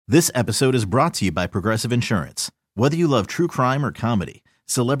This episode is brought to you by Progressive Insurance. Whether you love true crime or comedy,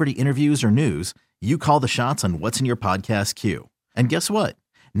 celebrity interviews or news, you call the shots on what's in your podcast queue. And guess what?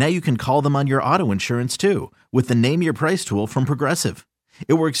 Now you can call them on your auto insurance too with the Name Your Price tool from Progressive.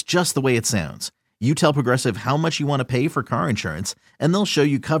 It works just the way it sounds. You tell Progressive how much you want to pay for car insurance, and they'll show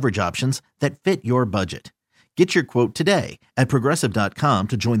you coverage options that fit your budget. Get your quote today at Progressive.com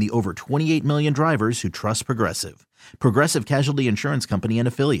to join the over 28 million drivers who trust Progressive. Progressive Casualty Insurance Company and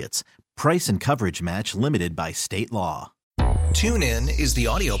Affiliates. Price and coverage match limited by state law. TuneIn is the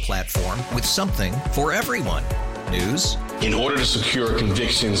audio platform with something for everyone. News. In order to secure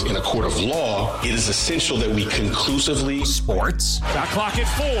convictions in a court of law, it is essential that we conclusively. Sports. Got clock at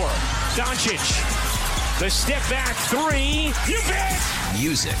 4. Doncic. The step back 3. You bet.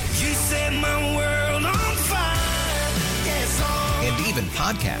 Music. You set my world on fire. Yes, and even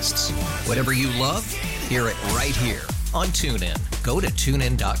podcasts. Whatever you love, hear it right here on TuneIn. Go to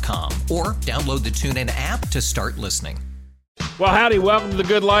TuneIn.com or download the TuneIn app to start listening. Well, howdy. Welcome to The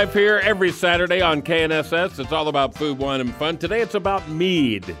Good Life here every Saturday on KNSS. It's all about food, wine, and fun. Today it's about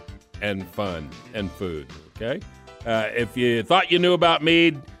mead and fun and food, okay? If you thought you knew about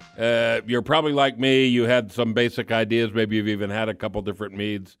mead, you're probably like me. You had some basic ideas. Maybe you've even had a couple different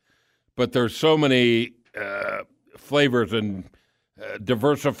meads. But there's so many flavors and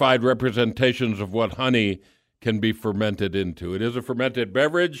diversified representations of what honey can be fermented into. It is a fermented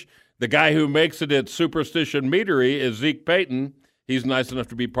beverage. The guy who makes it at Superstition Meadery is Zeke Payton. He's nice enough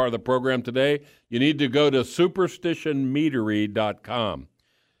to be part of the program today. You need to go to superstitionmeadery.com.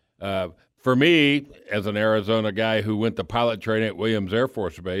 For me, as an Arizona guy who went to pilot training at Williams Air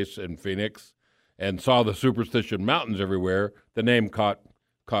Force Base in Phoenix and saw the Superstition Mountains everywhere, the name caught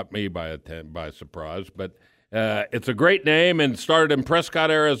me by surprise. But it's a great name and started in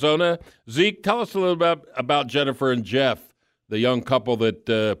Prescott, Arizona. Zeke, tell us a little bit about Jennifer and Jeff, the young couple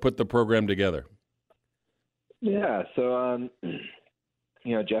that put the program together. Yeah, so,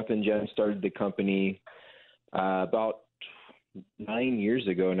 Jeff and Jen started the company about 9 years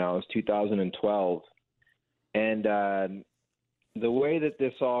ago now. It was 2012. And the way that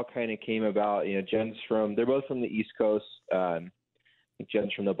this all kind of came about, they're both from the East Coast.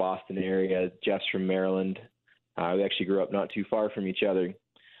 Jen's from the Boston area. Jeff's from Maryland. We actually grew up not too far from each other.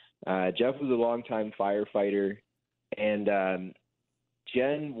 Jeff was a longtime firefighter, and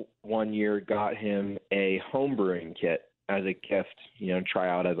Jen one year got him a homebrewing kit as a gift, try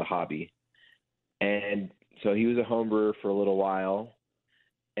out as a hobby. And so he was a homebrewer for a little while,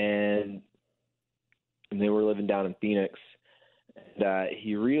 and they were living down in Phoenix. And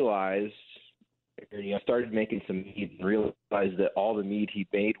he realized, started making some mead and realized that all the mead he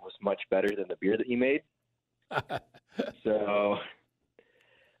made was much better than the beer that he made. So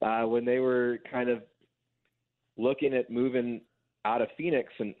when they were kind of looking at moving out of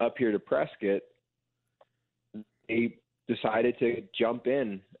Phoenix and up here to Prescott, they decided to jump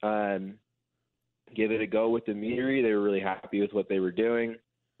in, give it a go with the meadery. They were really happy with what they were doing.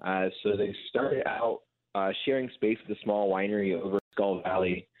 So they started out sharing space with a small winery over Skull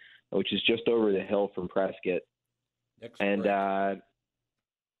Valley, which is just over the hill from Prescott. And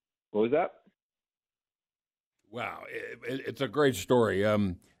what was that? Wow, it's a great story.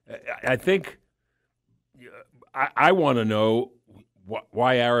 I think I want to know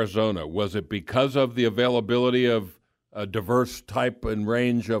why Arizona. Was it because of the availability of a diverse type and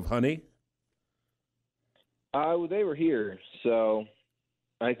range of honey? They were here, so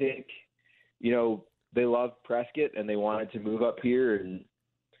I think, they loved Prescott and they wanted to move up here, and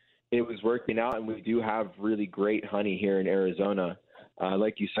it was working out, and we do have really great honey here in Arizona.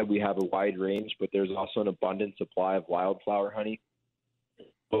 Like you said, we have a wide range, but there's also an abundant supply of wildflower honey,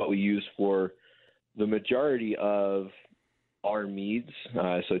 what we use for the majority of our meads.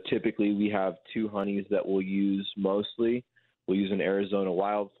 So typically we have two honeys that we'll use mostly. We'll use an Arizona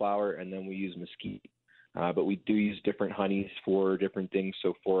wildflower, and then we use mesquite. But we do use different honeys for different things.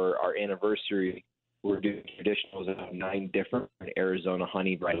 So for our anniversary, we're doing traditionals that have 9 different Arizona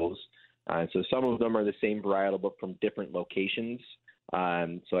honey varietals. So some of them are the same varietal, but from different locations.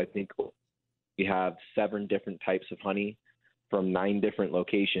 So I think we have 7 different types of honey from 9 different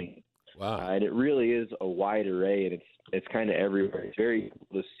locations. Wow. And it really is a wide array, and it's kind of everywhere. It's very cool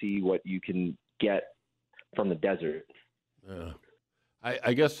to see what you can get from the desert. Yeah.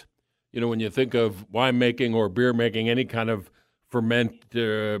 I guess, when you think of wine making or beer making, any kind of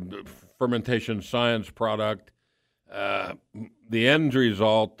fermentation science product, the end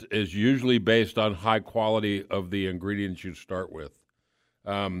result is usually based on high quality of the ingredients you start with.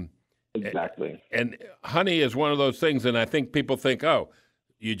 Exactly. And honey is one of those things, and I think people think,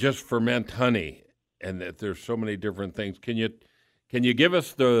 you just ferment honey, and that there's so many different things. Can Can you give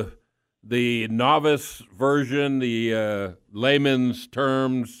us the novice version, the layman's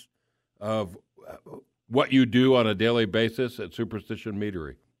terms of what you do on a daily basis at Superstition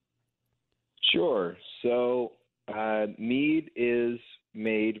Meadery? Sure. So mead is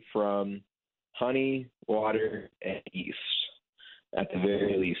made from honey, water, and yeast at the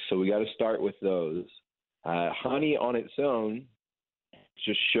very least. So we got to start with those. Honey on its own,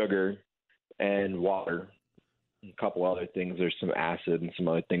 just sugar and water. A couple other things. There's some acid and some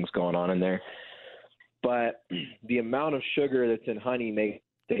other things going on in there. But the amount of sugar that's in honey makes it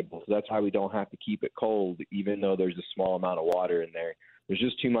stable. So that's why we don't have to keep it cold, even though there's a small amount of water in there. There's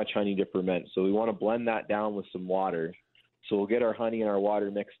just too much honey to ferment. So we want to blend that down with some water. So we'll get our honey and our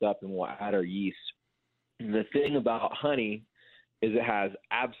water mixed up, and we'll add our yeast. And the thing about honey is it has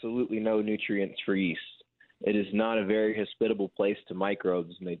absolutely no nutrients for yeast. It is not a very hospitable place to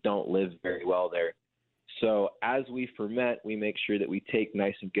microbes, and they don't live very well there. So as we ferment, we make sure that we take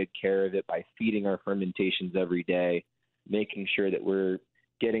nice and good care of it by feeding our fermentations every day, making sure that we're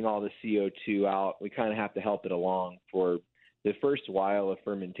getting all the CO2 out. We kind of have to help it along for the first while of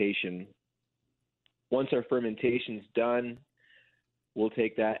fermentation. Once our fermentation's done, we'll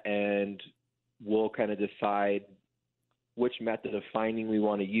take that and we'll kind of decide which method of fining we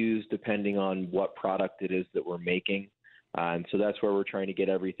want to use depending on what product it is that we're making. And so that's where we're trying to get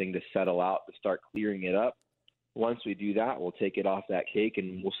everything to settle out, to start clearing it up. Once we do that, we'll take it off that cake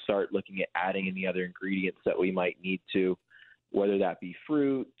and we'll start looking at adding any other ingredients that we might need to, whether that be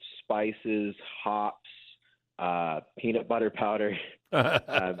fruit, spices, hops, peanut butter powder,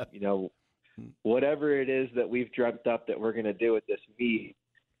 whatever it is that we've dreamt up that we're going to do with this mead,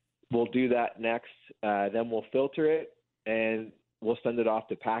 we'll do that next. Then we'll filter it and we'll send it off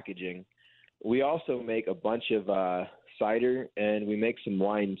to packaging. We also make a bunch of cider, and we make some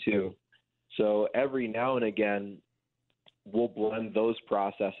wine too. So every now and again, we'll blend those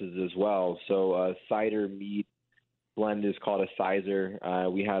processes as well. So a cider mead blend is called a sizer.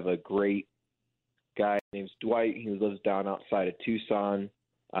 We have a great guy named Dwight. He lives down outside of Tucson.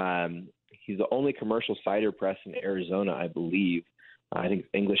 He's the only commercial cider press in Arizona, I believe. I think it's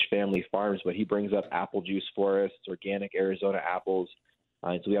English Family Farms, but he brings up apple juice for us. It's organic Arizona apples.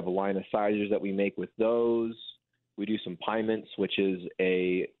 So we have a line of ciders that we make with those. We do some Pymints, which is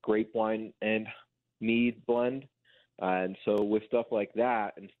a grape wine and mead blend. And so with stuff like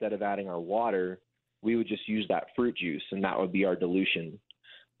that, instead of adding our water, we would just use that fruit juice, and that would be our dilution.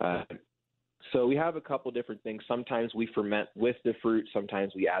 So we have a couple different things. Sometimes we ferment with the fruit.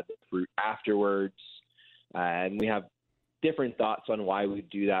 Sometimes we add the fruit afterwards. And we have different thoughts on why we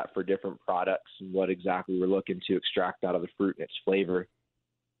do that for different products and what exactly we're looking to extract out of the fruit and its flavor.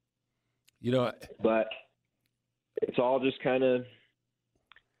 But it's all just kind of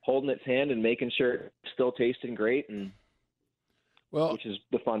holding its hand and making sure it's still tasting great, and which is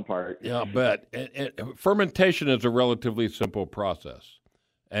the fun part. Yeah, but fermentation is a relatively simple process.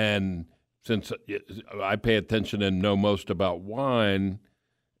 And since I pay attention and know most about wine,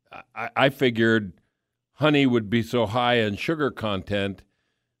 I figured honey would be so high in sugar content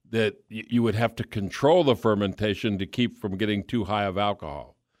that you would have to control the fermentation to keep from getting too high of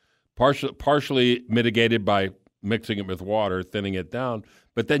alcohol. Partially mitigated by mixing it with water, thinning it down.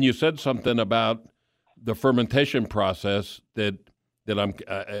 But then you said something about the fermentation process that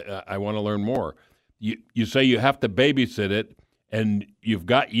I want to learn more. You say you have to babysit it, and you've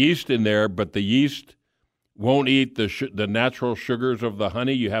got yeast in there, but the yeast won't eat the natural sugars of the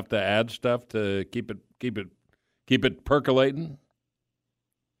honey. You have to add stuff to keep it percolating.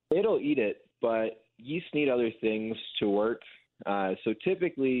 It'll eat it, but yeast need other things to work. So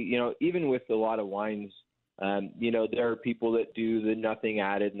typically, even with a lot of wines, there are people that do the nothing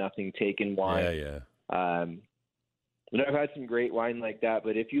added, nothing taken wine. Yeah. I've had some great wine like that,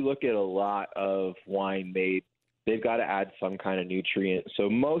 but if you look at a lot of wine made, they've got to add some kind of nutrient. So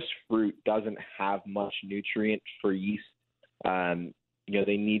most fruit doesn't have much nutrient for yeast.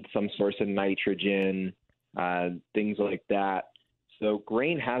 They need some source of nitrogen, things like that. So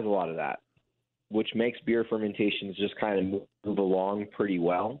grain has a lot of that, which makes beer fermentations just kind of move along pretty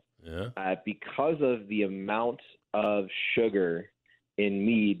well. Yeah. Because of the amount of sugar in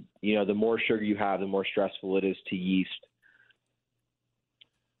mead, the more sugar you have, the more stressful it is to yeast.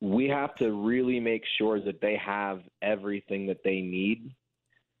 We have to really make sure that they have everything that they need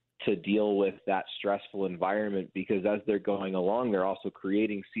to deal with that stressful environment, because as they're going along, they're also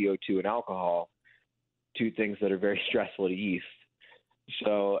creating CO2 and alcohol, two things that are very stressful to yeast.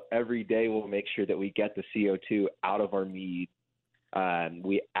 So every day we'll make sure that we get the CO2 out of our mead.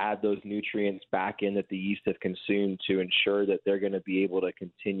 We add those nutrients back in that the yeast have consumed to ensure that they're going to be able to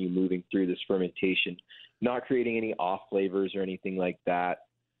continue moving through this fermentation not creating any off flavors or anything like that.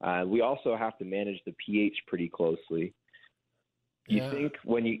 We also have to manage the pH pretty closely. You think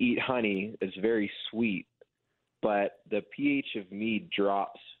when you eat honey, it's very sweet, but the pH of mead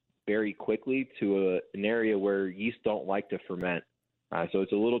drops very quickly to an area where yeast don't like to ferment. So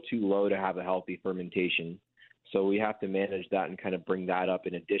it's a little too low to have a healthy fermentation. So we have to manage that and kind of bring that up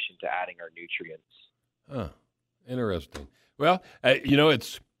in addition to adding our nutrients. Huh. Interesting. Well,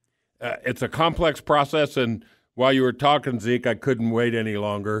 it's a complex process, and while you were talking, Zeke, I couldn't wait any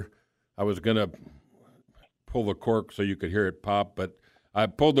longer. I was going to pull the cork so you could hear it pop, but I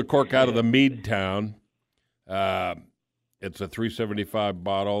pulled the cork out of the Mead Town. It's a 375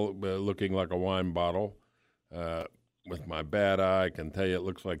 bottle, looking like a wine bottle. With my bad eye, I can tell you it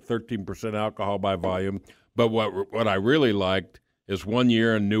looks like 13% alcohol by volume. But what I really liked is 1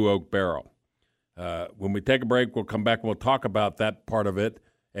 year in new oak barrel. When we take a break, we'll come back and we'll talk about that part of it.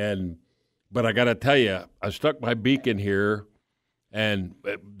 But I got to tell you, I stuck my beak in here, and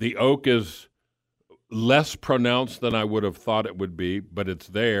the oak is less pronounced than I would have thought it would be, but it's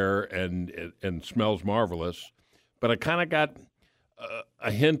there and smells marvelous. But I kind of got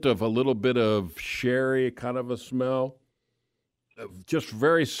a hint of a little bit of sherry kind of a smell, just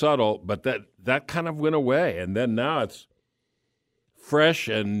very subtle, but that kind of went away. And then now it's fresh,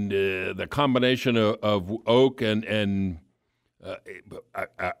 and the combination of oak and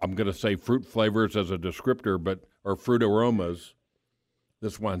I'm going to say fruit flavors as a descriptor, or fruit aromas.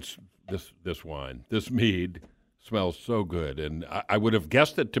 This mead smells so good. And I would have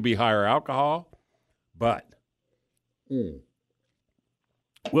guessed it to be higher alcohol, but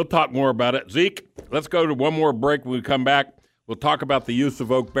we'll talk more about it. Zeke, let's go to one more break. When we come back, we'll talk about the use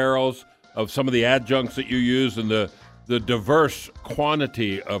of oak barrels, of some of the adjuncts that you use, and the diverse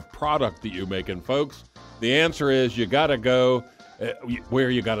quantity of product that you make. And folks, the answer is you got to go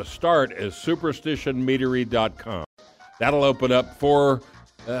where you got to start is superstitionmeadery.com. That'll open up 4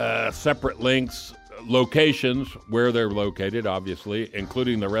 separate links, locations where they're located, obviously,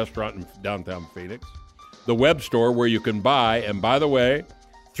 including the restaurant in downtown Phoenix, the web store where you can buy. And by the way,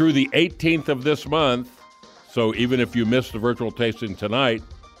 through the 18th of this month, so even if you missed the virtual tasting tonight,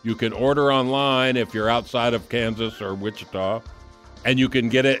 you can order online if you're outside of Kansas or Wichita, and you can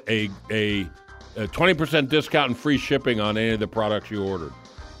get a 20% discount and free shipping on any of the products you ordered.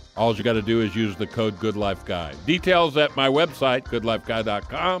 All you got to do is use the code GoodLifeGuy. Details at my website,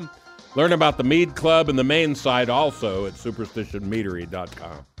 goodlifeguy.com. Learn about the Mead Club and the main site also at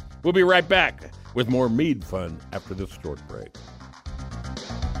superstitionmeadery.com. We'll be right back with more mead fun after this short break.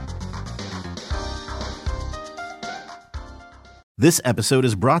 This episode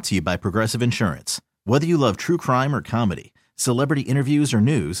is brought to you by Progressive Insurance. Whether you love true crime or comedy, celebrity interviews or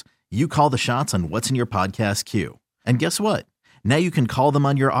news, you call the shots on what's in your podcast queue. And guess what? Now you can call them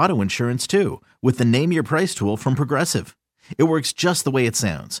on your auto insurance too with the Name Your Price tool from Progressive. It works just the way it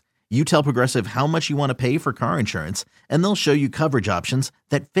sounds. You tell Progressive how much you want to pay for car insurance, and they'll show you coverage options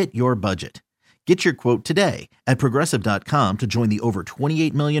that fit your budget. Get your quote today at Progressive.com to join the over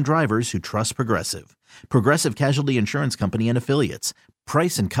 28 million drivers who trust Progressive. Progressive Casualty Insurance Company and Affiliates.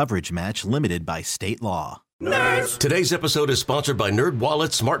 Price and coverage match limited by state law. Nerds! Today's episode is sponsored by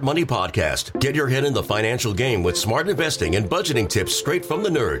NerdWallet's Smart Money Podcast. Get your head in the financial game with smart investing and budgeting tips straight from the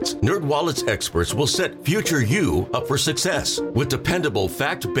nerds. NerdWallet's experts will set future you up for success with dependable,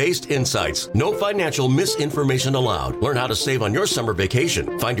 fact-based insights. No financial misinformation allowed. Learn how to save on your summer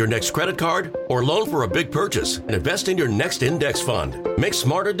vacation, find your next credit card, or loan for a big purchase, and invest in your next index fund. Make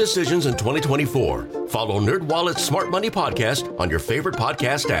smarter decisions in 2024. Follow NerdWallet's Smart Money Podcast on your favorite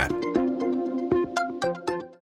podcast app.